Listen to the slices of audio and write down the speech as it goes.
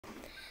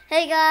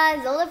Hey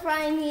guys, Zelda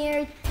Prime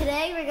here.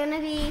 Today we're gonna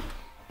be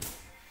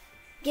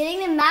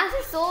getting the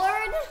Master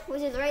Sword,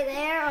 which is right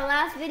there. Our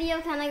last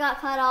video kind of got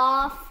cut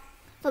off.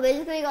 So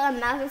basically we got a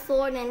Master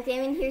Sword and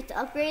came in here to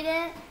upgrade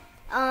it.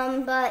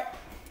 But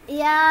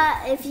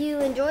yeah, if you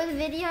enjoy the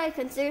video,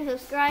 consider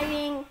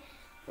subscribing,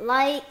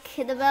 like,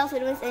 hit the bell so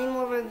you don't miss any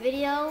more of our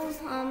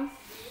videos.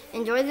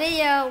 Enjoy the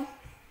video.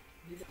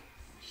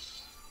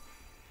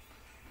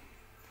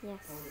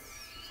 Yes.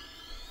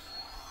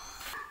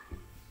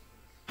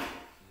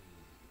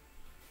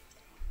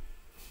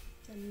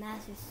 The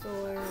Master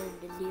Sword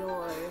is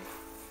yours.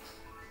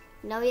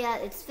 No, yeah,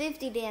 it's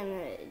 50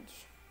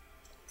 damage.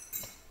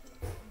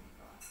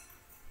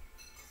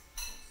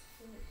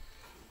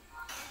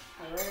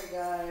 Alright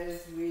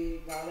guys,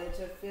 we got it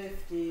to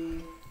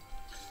 50.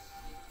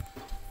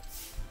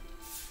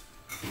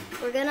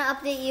 We're gonna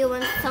update you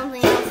when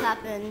something else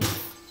happens.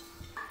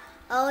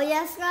 Oh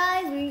yes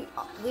guys,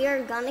 we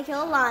are gonna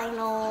kill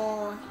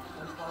Lionel.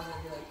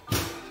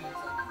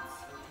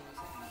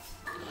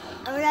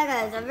 Oh yeah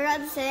guys, I forgot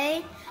to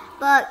say,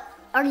 but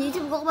our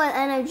YouTube goal by the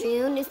end of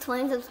June is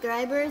 20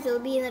 subscribers. It'll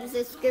be in the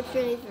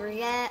description if you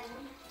forget.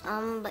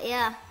 But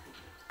yeah.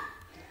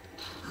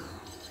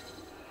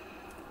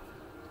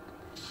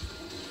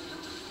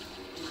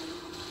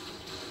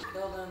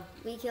 Killed him.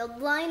 We killed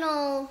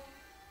Lionel.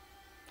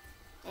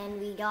 And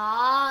we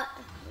got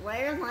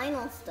rare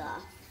Lionel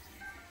stuff.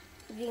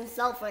 You can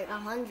sell for like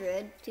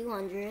 100,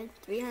 200,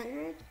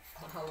 300.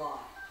 A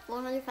lot.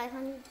 400, 500,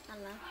 I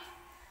don't know.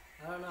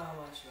 I don't know how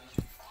much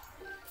though.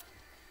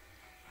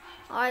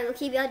 Alright, we'll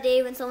keep you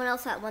updated when something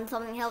else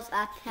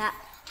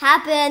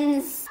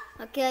happens.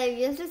 Okay,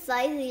 we just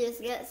decided to just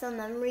get some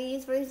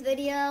memories for this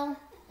video.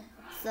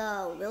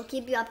 So, we'll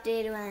keep you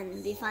updated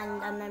when we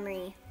find a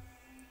memory.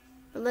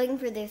 We're looking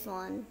for this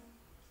one.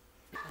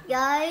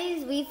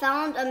 Guys, we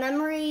found a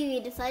memory. We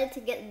decided to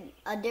get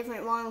a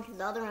different one because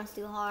the other one's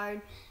too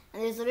hard.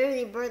 And there's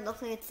literally a bird,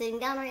 looks like it's sitting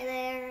down right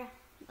there.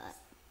 But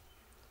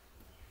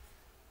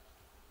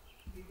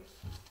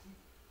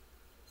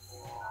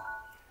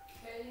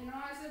Hey, you know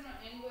I said my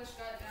English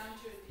got down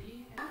to a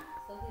D?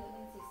 So he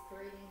thinks he's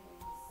grading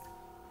and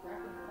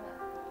wrapping it up.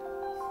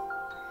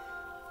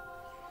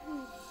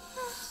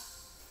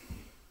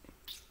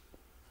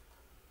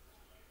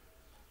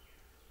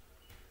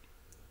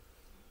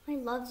 I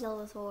love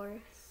Zelda's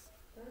horse.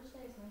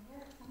 Thursday's my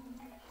hair.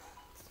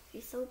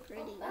 She's so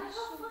pretty. Oh, that's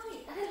so funny.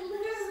 I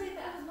literally,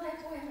 that was my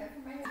appointment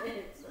for my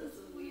kids. This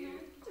is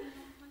weird.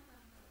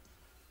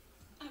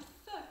 At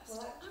first,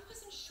 I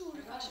wasn't sure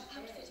if I should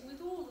outfit him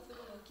with all of the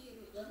royal gear.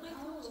 I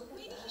thought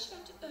maybe he should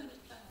have to earn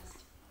it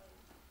first.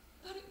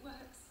 But it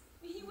works.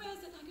 He wears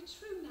it like a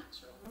true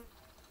natural.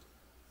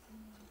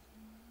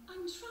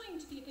 I'm trying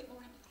to be a bit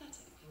more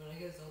empathetic. When I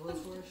get Zelda's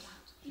horse,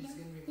 she's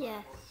gonna be my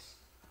Yes. horse.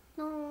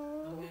 No.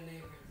 I'm gonna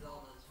name her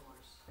Zelda's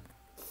horse.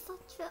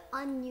 Such an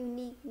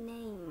ununique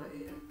name.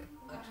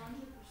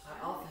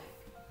 I'll think.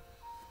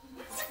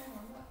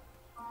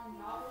 My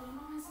novel, you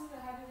know I said I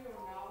had to do a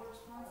novel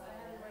response? I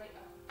had to write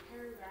a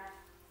paragraph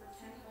for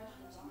 10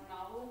 questions on a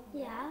novel.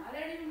 Yeah. I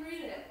didn't even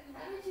read it.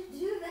 How did you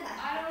do that?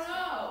 I don't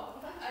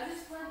know. I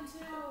just went to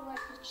like...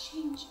 Will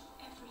change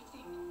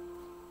everything.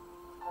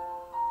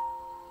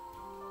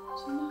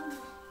 Tomorrow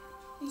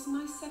is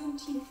my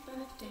 17th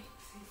birthday.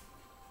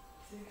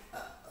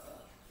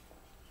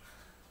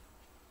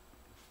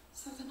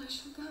 So then I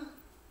shall go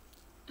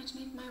and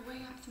make my way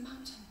up the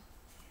mountain.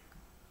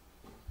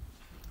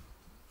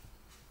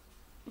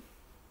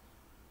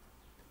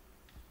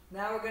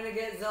 Now we're gonna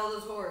get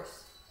Zelda's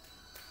horse.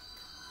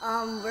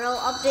 We'll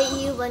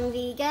update you when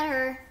we get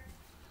her.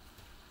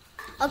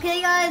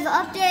 Okay guys,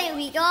 update,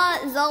 we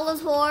got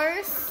Zelda's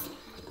horse.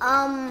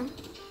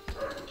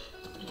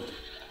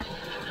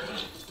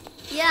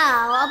 Yeah,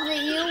 I'll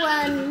update you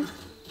when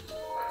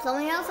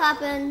something else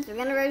happens. We're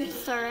gonna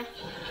register.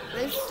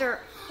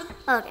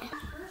 Okay.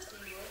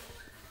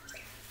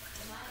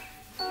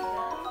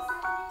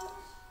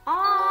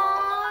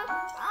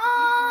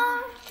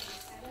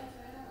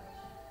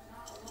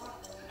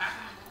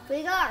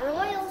 We got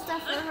royal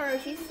stuff for her.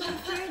 She's so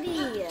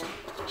pretty.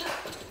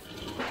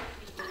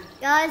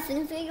 Guys,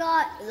 since we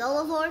got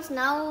Zelda's horse,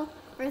 now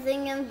we're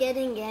thinking of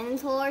getting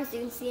Ganon's horse. You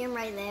can see him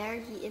right there.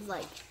 He is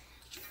like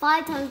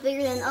 5 times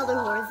bigger than other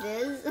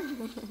horses.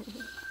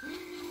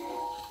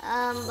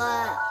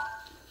 But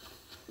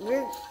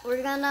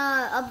we're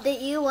gonna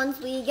update you once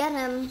we get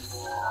him.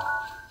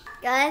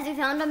 Guys, we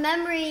found a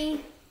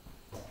memory.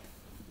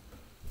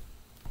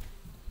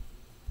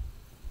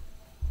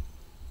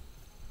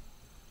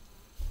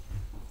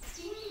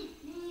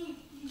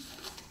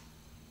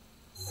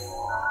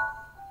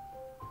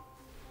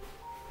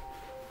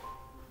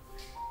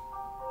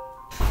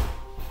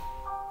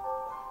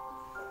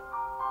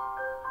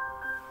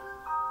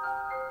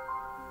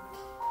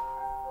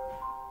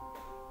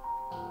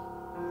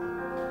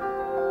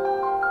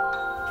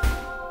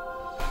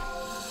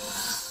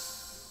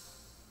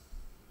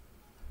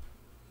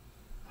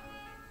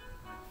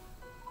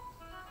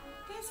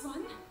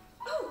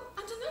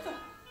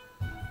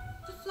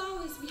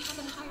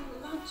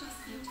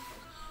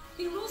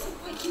 also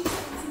quite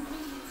useful as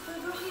ingredients for a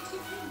variety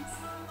of things.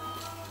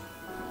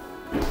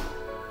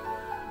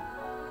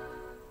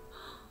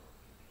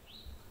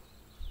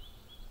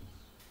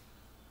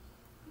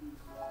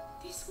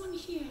 This one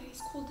here is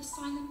called the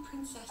Silent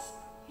Princess.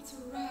 It's a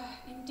rare,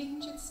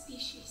 endangered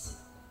species.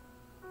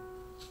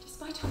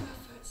 Despite our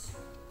efforts,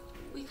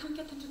 we can't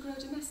get them to grow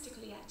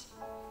domestically yet.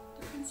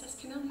 The princess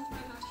can only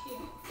thrive out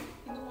here,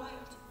 in the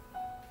wild.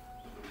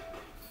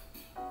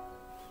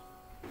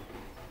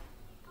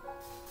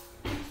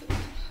 And if it we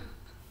can hope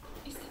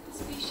is that the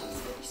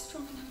species will be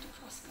strong enough to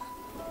prosper on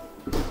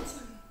its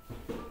own.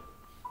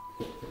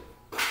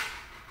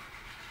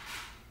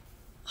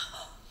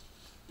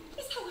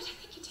 Is that what I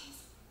think it is?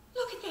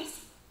 Look at this.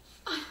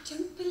 I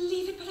don't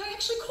believe it, but I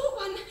actually caught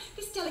one.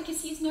 This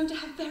delicacy is known to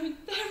have very,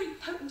 very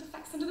potent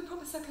effects under the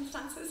proper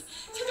circumstances.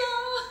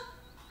 Ta-da!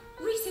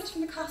 Research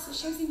from the castle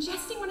shows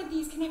ingesting one of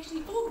these can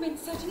actually augment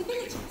certain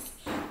abilities.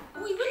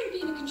 We wouldn't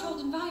be in a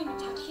controlled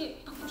environment out here,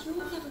 but with your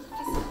level of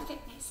physical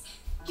fitness,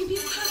 you'd be a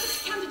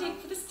perfect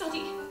candidate for the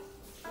study.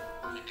 Go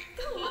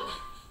on.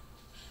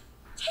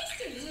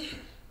 Taste it.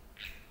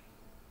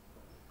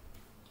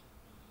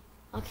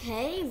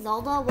 Okay,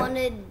 Zelda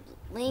wanted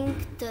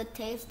Link to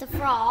taste the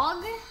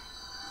frog.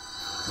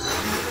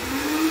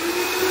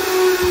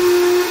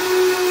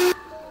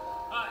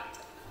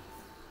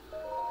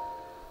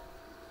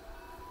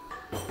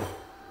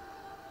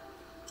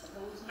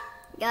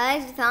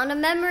 Guys, we found a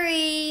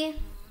memory.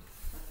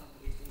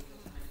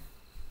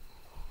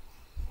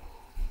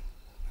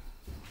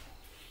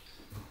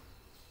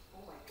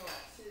 Oh my god,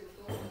 shit,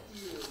 look how empty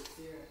it is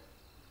here.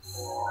 It's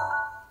so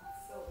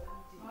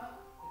empty. What?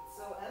 It's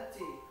so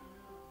empty.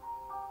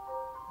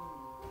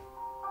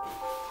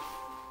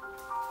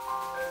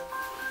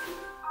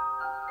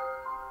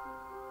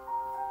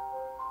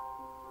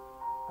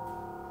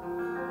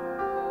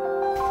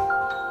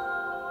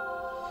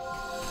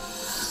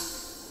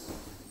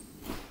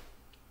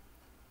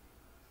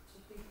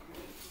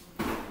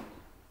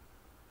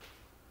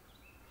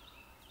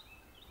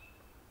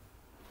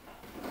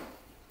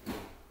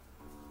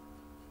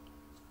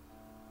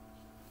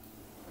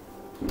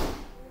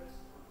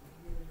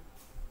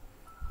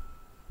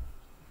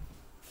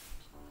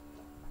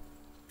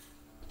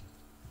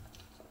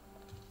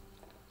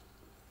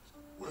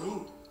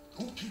 Well,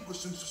 don't keep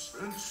us in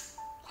suspense.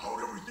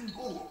 How'd everything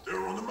go up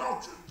there on the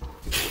mountain? Oh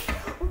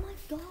my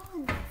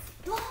god,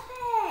 stop it!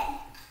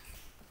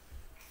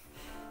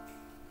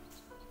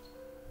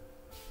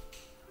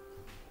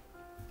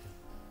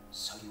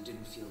 So you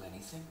didn't feel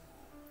anything?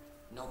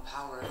 No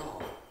power at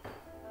all?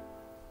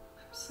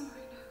 I'm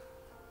sorry, no.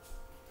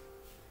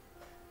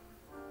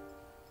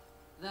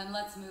 Then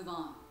let's move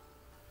on.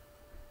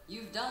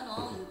 You've done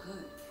all you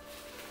could.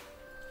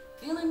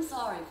 Feeling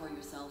sorry for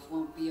yourself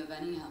won't be of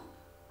any help.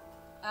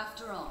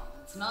 After all,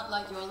 it's not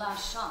like your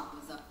last shot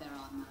was up there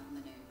on Mount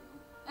Minerva.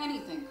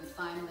 Anything could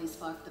finally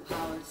spark the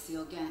power to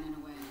seal Ganon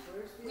away.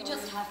 We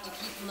just have to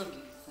keep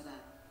looking for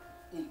that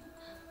thing.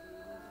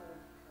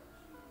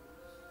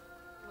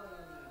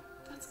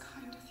 That's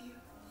kind of you.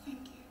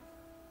 Thank you.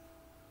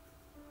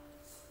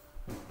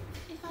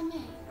 If I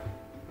may,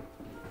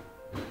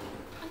 I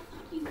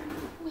thought you,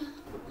 well,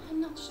 I'm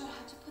not sure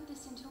how to put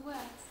this into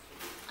words.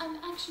 I'm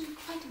actually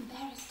quite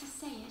embarrassed to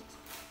say it.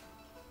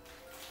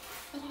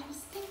 But I was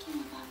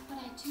thinking about what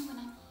I do when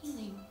I'm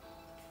healing.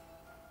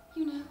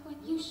 You know, what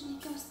usually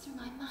goes through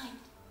my mind.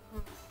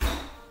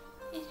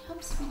 It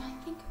helps when I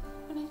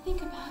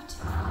think about...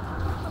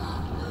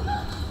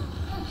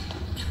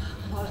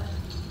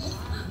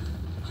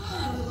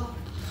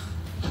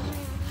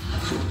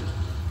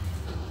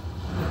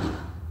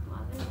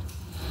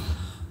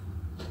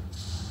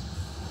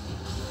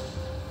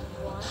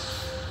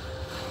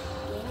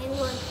 Ganon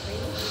going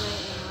crazy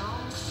right now.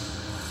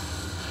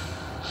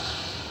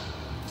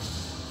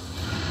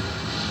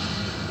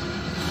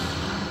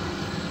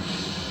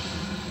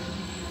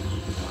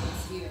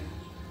 It's here.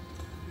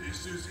 This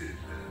is it,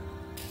 then.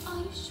 Are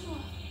you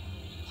sure?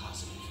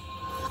 Positive.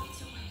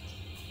 So wait.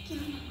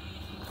 Give me...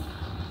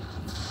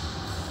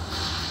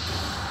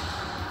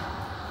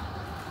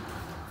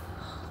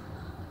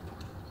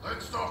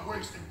 Let's stop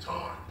wasting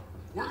time.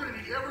 We're gonna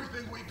need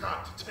everything we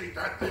got to take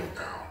that thing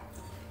down.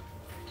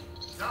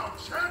 Now,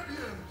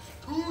 champions,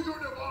 to your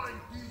divine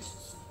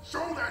beasts,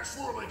 show that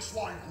swirling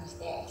swine who's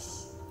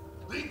boss.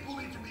 Link will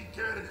need to meet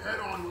Ganon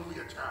head-on when we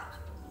attack.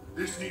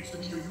 This needs to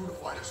be a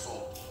unified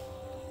assault.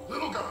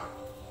 Little guy,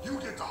 you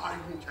get to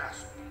Hyrule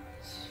Castle.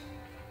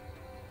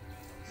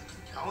 You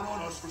can count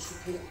on us for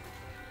support,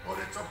 but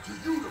it's up to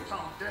you to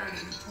pound Ganon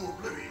into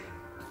oblivion.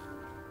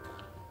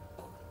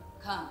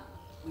 Come,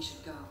 we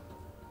should go.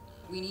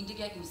 We need to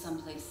get you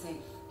someplace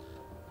safe.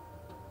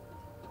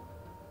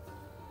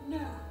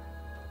 No.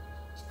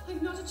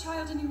 I'm not a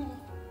child anymore.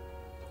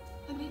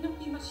 I may not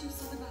be much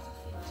use on the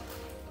battlefield.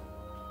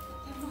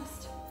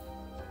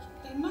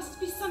 There must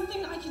be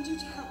something I can do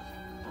to help.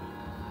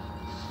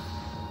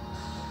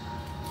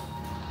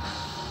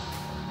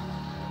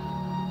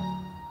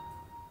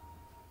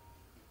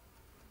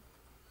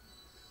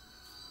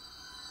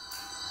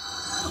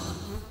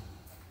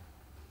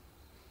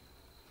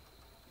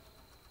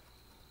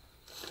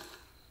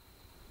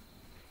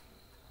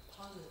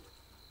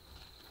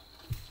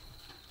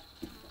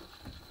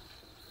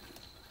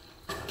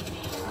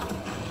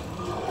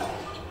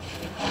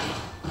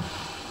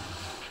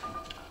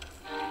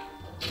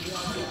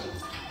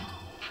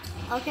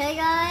 Okay,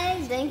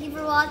 guys, thank you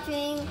for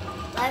watching.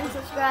 Like and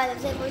subscribe.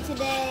 That's it for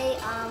today.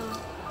 I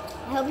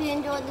hope you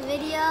enjoyed the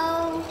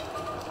video.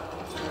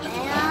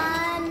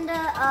 And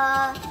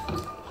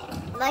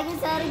like I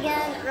said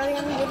again earlier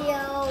in the video,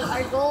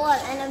 our goal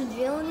at the end of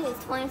June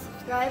is 20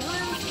 subscribers.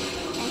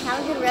 And have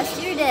a good rest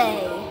of your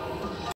day.